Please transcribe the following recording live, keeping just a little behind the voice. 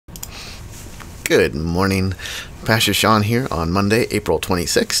Good morning. Pastor Sean here on Monday, April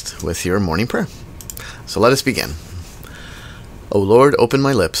 26th with your morning prayer. So let us begin. O Lord, open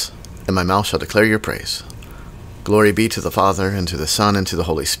my lips, and my mouth shall declare your praise. Glory be to the Father, and to the Son, and to the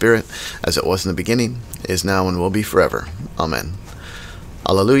Holy Spirit, as it was in the beginning, is now, and will be forever. Amen.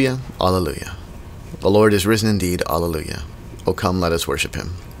 Alleluia, alleluia. The Lord is risen indeed, alleluia. O come, let us worship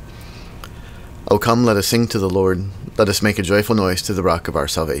him. O come, let us sing to the Lord. Let us make a joyful noise to the rock of our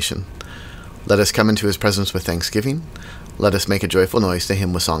salvation. Let us come into his presence with thanksgiving. Let us make a joyful noise to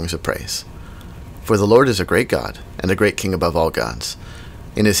him with songs of praise. For the Lord is a great God, and a great King above all gods.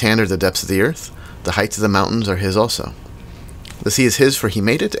 In his hand are the depths of the earth. The heights of the mountains are his also. The sea is his, for he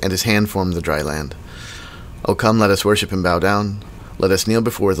made it, and his hand formed the dry land. O come, let us worship and bow down. Let us kneel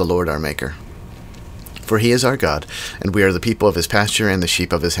before the Lord our Maker. For he is our God, and we are the people of his pasture and the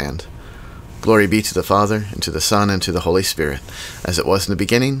sheep of his hand. Glory be to the Father, and to the Son, and to the Holy Spirit, as it was in the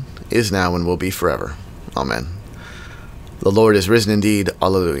beginning, is now, and will be forever. Amen. The Lord is risen indeed.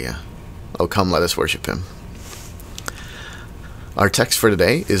 Alleluia. O come, let us worship him. Our text for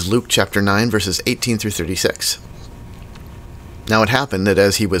today is Luke chapter 9, verses 18 through 36. Now it happened that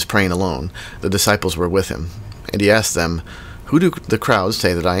as he was praying alone, the disciples were with him, and he asked them, "Who do the crowds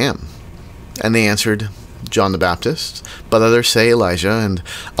say that I am?" And they answered, "John the Baptist, but others say Elijah, and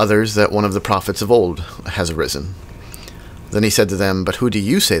others that one of the prophets of old has arisen." Then he said to them, "But who do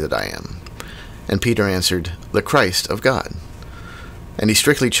you say that I am?" And Peter answered, "The Christ of God." And he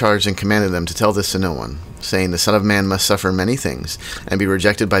strictly charged and commanded them to tell this to no one, saying, "The Son of Man must suffer many things, and be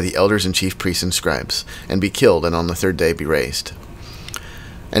rejected by the elders and chief priests and scribes, and be killed, and on the third day be raised."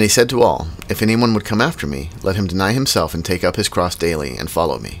 And he said to all, "If anyone would come after me, let him deny himself and take up his cross daily and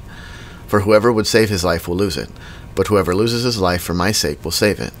follow me. For whoever would save his life will lose it, but whoever loses his life for my sake will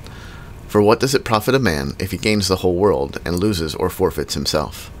save it. For what does it profit a man if he gains the whole world and loses or forfeits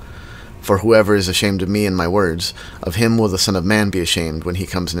himself? For whoever is ashamed of me and my words, of him will the Son of Man be ashamed when he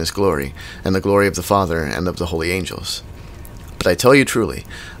comes in his glory, and the glory of the Father and of the holy angels. But I tell you truly,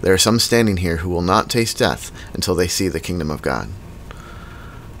 there are some standing here who will not taste death until they see the kingdom of God."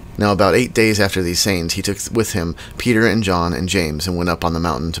 Now about 8 days after these sayings, he took with him Peter and John and James, and went up on the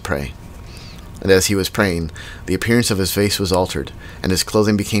mountain to pray. And as he was praying, the appearance of his face was altered, and his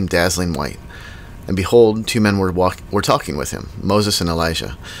clothing became dazzling white. And behold, 2 men were talking with him, Moses and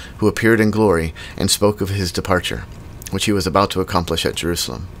Elijah, who appeared in glory, and spoke of his departure, which he was about to accomplish at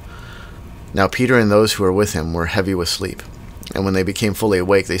Jerusalem. Now Peter and those who were with him were heavy with sleep, and when they became fully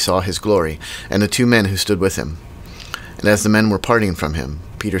awake, they saw his glory, and the 2 men who stood with him. And as the men were parting from him,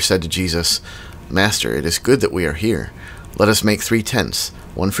 Peter said to Jesus, "Master, it is good that we are here. Let us make 3 tents,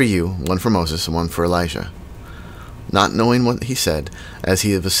 one for you, one for Moses, and one for Elijah." Not knowing what he said, as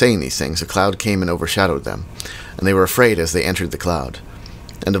he was saying these things, a cloud came and overshadowed them, and they were afraid as they entered the cloud.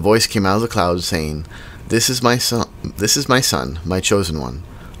 And a voice came out of the cloud, saying, This is my son, my chosen one.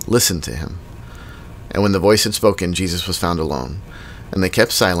 Listen to him." And when the voice had spoken, Jesus was found alone. And they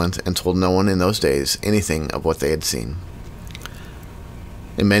kept silent, and told no one in those days anything of what they had seen.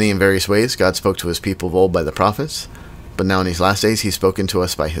 In many and various ways, God spoke to his people of old by the prophets, but now in these last days he's spoken to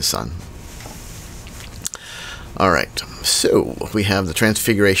us by his Son. All right, so we have the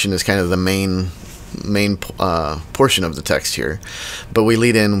Transfiguration as kind of the main portion of the text here, but we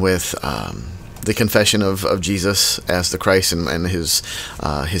lead in with the confession of Jesus as the Christ, and his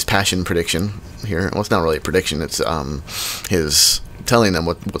passion prediction here. Well, it's not really a prediction; it's his telling them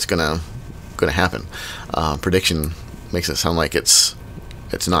what's gonna happen. Prediction makes it sound like it's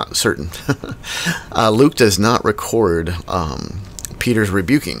not certain. Luke does not record Peter's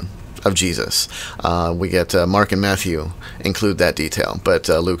rebuking of Jesus. We get Mark and Matthew include that detail, but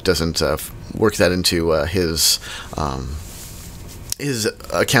Luke doesn't work that into his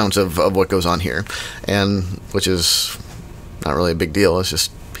account of what goes on here, and which is not really a big deal. It's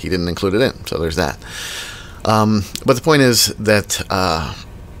just he didn't include it in, so there's that. But the point is that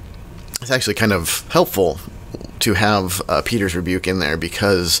it's actually kind of helpful to have Peter's rebuke in there,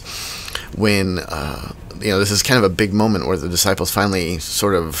 because when this is kind of a big moment where the disciples finally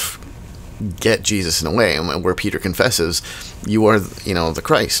sort of get Jesus in a way, and where Peter confesses, "You are, the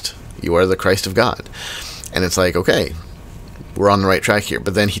Christ. You are the Christ of God." And it's like, okay, we're on the right track here.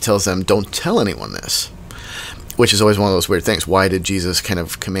 But then he tells them, "Don't tell anyone this," which is always one of those weird things. Why did Jesus kind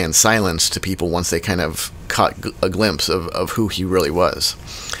of command silence to people once they kind of caught a glimpse of who he really was?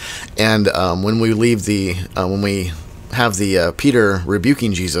 And when we have the Peter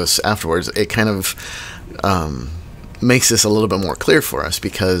rebuking Jesus afterwards, it kind of makes this a little bit more clear for us,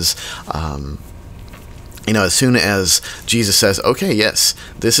 because as soon as Jesus says, "Okay, yes,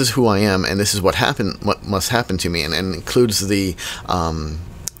 this is who I am, and this is what must happen to me," and includes the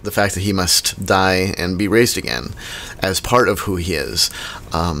the fact that he must die and be raised again as part of who he is,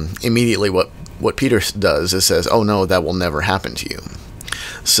 immediately what Peter does is says, oh no, that will never happen to you.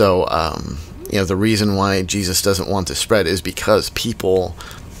 So, the reason why Jesus doesn't want to spread is because people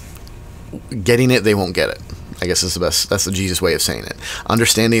getting it, they won't get it. I guess that's the Jesus way of saying it.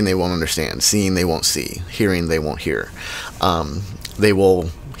 Understanding, they won't understand. Seeing, they won't see. Hearing, they won't hear. They will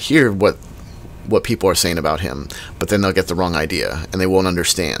hear what people are saying about him, but then they'll get the wrong idea, and they won't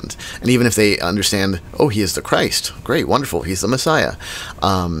understand. And even if they understand, oh, he is the Christ, great, wonderful, he's the Messiah,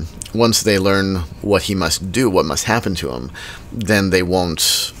 once they learn what he must do, what must happen to him, then they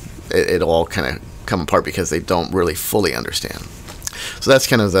won't, it'll all kind of come apart because they don't really fully understand. So that's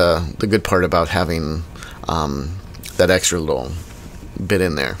kind of the good part about having that extra little bit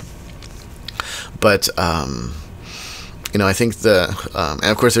in there. But I think and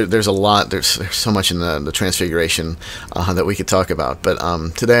of course there's a lot, there's so much in the Transfiguration that we could talk about. But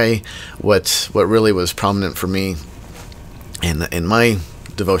today, what really was prominent for me in my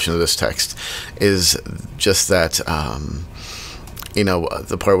devotion to this text is just that,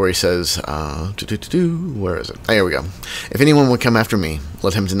 the part where he says, where is it? Oh, here we go. If anyone would come after me,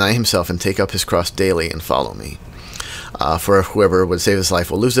 let him deny himself and take up his cross daily and follow me. For whoever would save his life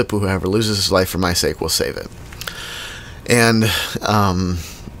will lose it, but whoever loses his life for my sake will save it. And,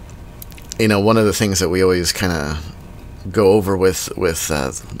 one of the things that we always kind of go over with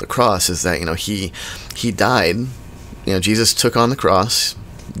the cross is that, he died, Jesus took on the cross,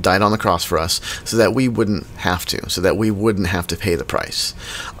 died on the cross for us so that we wouldn't have to, pay the price.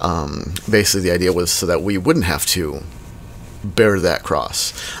 Basically, the idea was so that we wouldn't have to bear that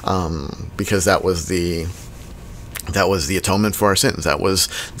cross, because that was the atonement for our sins. That was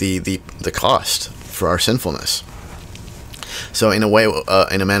the cost for our sinfulness. So in a way,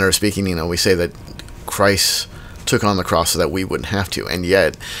 in a manner of speaking, we say that Christ took on the cross so that we wouldn't have to. And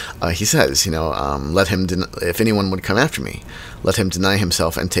yet, he says, let him, if anyone would come after me, let him deny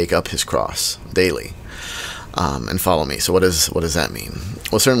himself and take up his cross daily, and follow me. So what does that mean?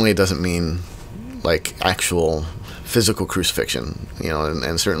 Well, certainly it doesn't mean like actual physical crucifixion,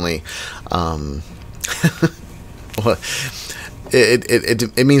 and certainly, well,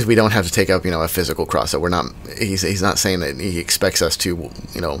 it means we don't have to take up, a physical cross. That we're not. He's not saying that he expects us to,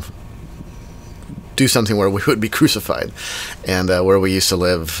 do something where we would be crucified. And where we used to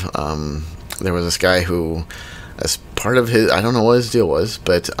live, there was this guy who, as part of his, I don't know what his deal was,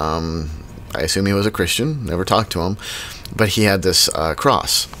 but I assume he was a Christian. Never talked to him, but he had this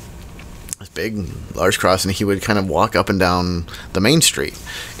cross, this big, large cross, and he would kind of walk up and down the main street.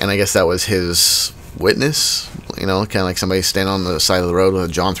 And I guess that was his witness, kind of like somebody standing on the side of the road with a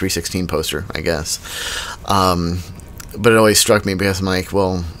John 3:16 poster, I guess. But it always struck me because I'm like,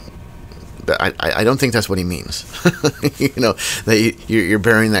 well, I don't think that's what he means. That you're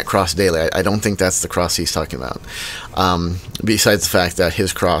bearing that cross daily. I don't think that's the cross he's talking about. Besides the fact that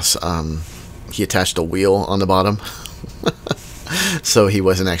his cross, he attached a wheel on the bottom, so he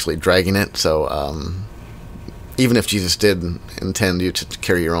wasn't actually dragging it. So even if Jesus did intend you to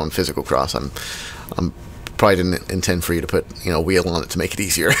carry your own physical cross, I'm probably didn't intend for you to put a wheel on it to make it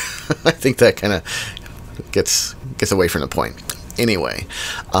easier. I think that kind of gets away from the point. Anyway,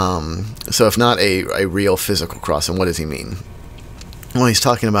 so if not a real physical cross, and what does he mean? Well, he's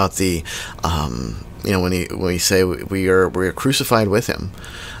talking about the, when we say we're crucified with him,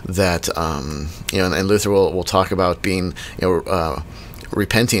 that and Luther will talk about being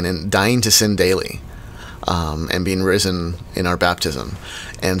repenting and dying to sin daily, and being risen in our baptism.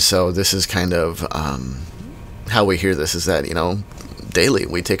 And so this is kind of how we hear this, is that daily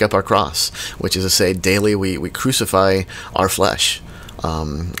we take up our cross, which is to say daily we crucify our flesh,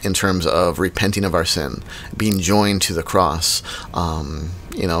 in terms of repenting of our sin, being joined to the cross,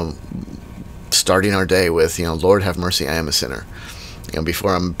 starting our day with, Lord, have mercy, I am a sinner.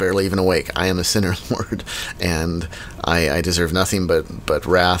 Before I'm barely even awake, I am a sinner, Lord, and I deserve nothing but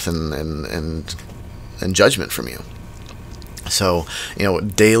wrath and judgment from you. So,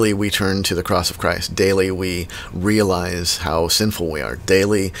 daily we turn to the cross of Christ. Daily we realize how sinful we are.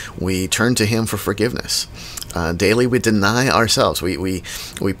 Daily we turn to him for forgiveness. Daily we deny ourselves. We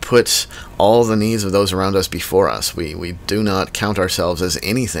put all the needs of those around us before us. We do not count ourselves as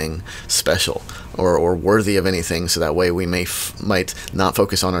anything special or worthy of anything, so that way we might not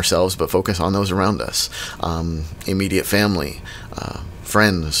focus on ourselves, but focus on those around us. Immediate family,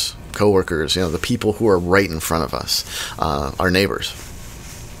 friends, co-workers, the people who are right in front of us, our neighbors,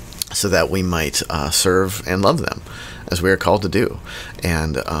 so that we might serve and love them as we are called to do.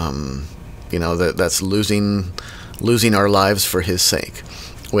 And that's losing our lives for his sake.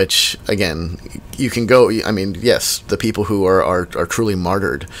 which, again, you can go, I mean, yes, the people who are truly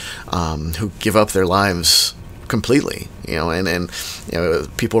martyred, who give up their lives completely, and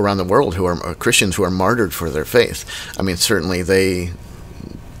people around the world who are Christians who are martyred for their faith. I mean, certainly they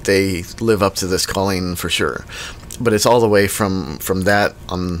live up to this calling for sure. But it's all the way from that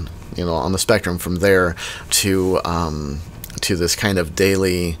on the spectrum, from there to this kind of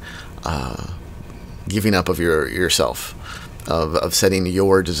daily giving up of yourself, of setting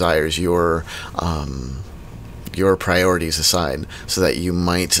your desires, your priorities aside, so that you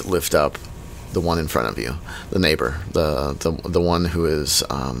might lift up the one in front of you, the neighbor, the one who is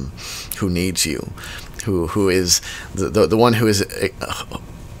who needs you, who is the one who is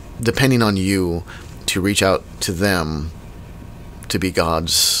depending on you to reach out to them, to be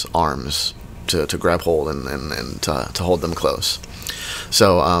God's arms, to grab hold and to hold them close.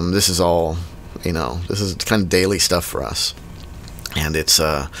 So this is all, this is kind of daily stuff for us, and it's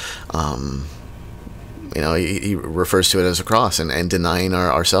he refers to it as a cross, and denying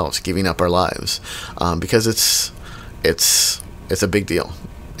ourselves, giving up our lives, because it's a big deal,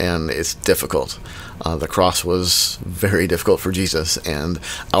 and it's difficult. The cross was very difficult for Jesus, and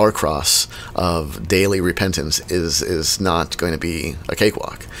our cross of daily repentance is not going to be a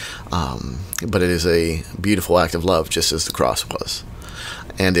cakewalk, but it is a beautiful act of love, just as the cross was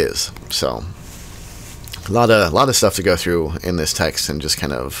and is. So a lot of stuff to go through in this text, and just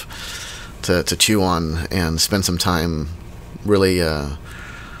kind of to chew on and spend some time really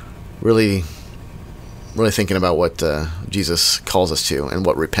thinking about what Jesus calls us to, and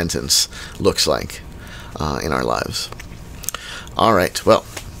what repentance looks like in our lives. All right, well,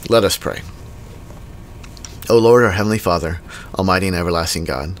 let us pray. O Lord, our Heavenly Father, Almighty and everlasting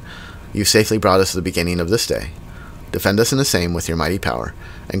God, you safely brought us to the beginning of this day. Defend us in the same with your mighty power,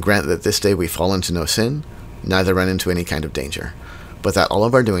 and grant that this day we fall into no sin, neither run into any kind of danger, but that all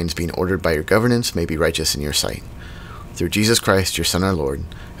of our doings, being ordered by your governance, may be righteous in your sight. Through Jesus Christ, your Son, our Lord,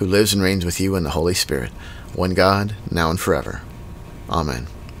 who lives and reigns with you in the Holy Spirit, one God, now and forever. Amen.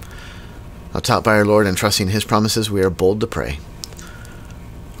 Now, taught by our Lord and trusting his promises, we are bold to pray.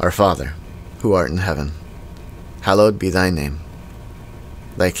 Our Father, who art in heaven, hallowed be thy name.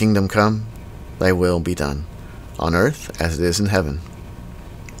 Thy kingdom come, thy will be done, on earth as it is in heaven.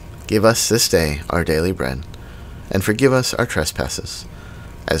 Give us this day our daily bread, and forgive us our trespasses,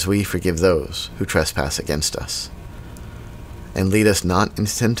 as we forgive those who trespass against us. And lead us not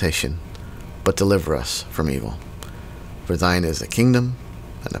into temptation, but deliver us from evil. For thine is the kingdom,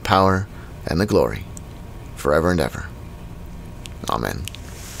 and the power, and the glory, forever and ever. Amen.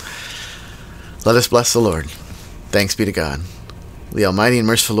 Let us bless the Lord. Thanks be to God. The Almighty and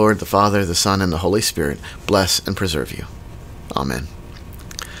merciful Lord, the Father, the Son, and the Holy Spirit, bless and preserve you. Amen.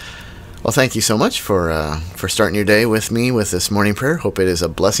 Well, thank you so much for starting your day with me with this morning prayer. Hope it is a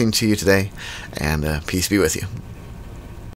blessing to you today, and peace be with you.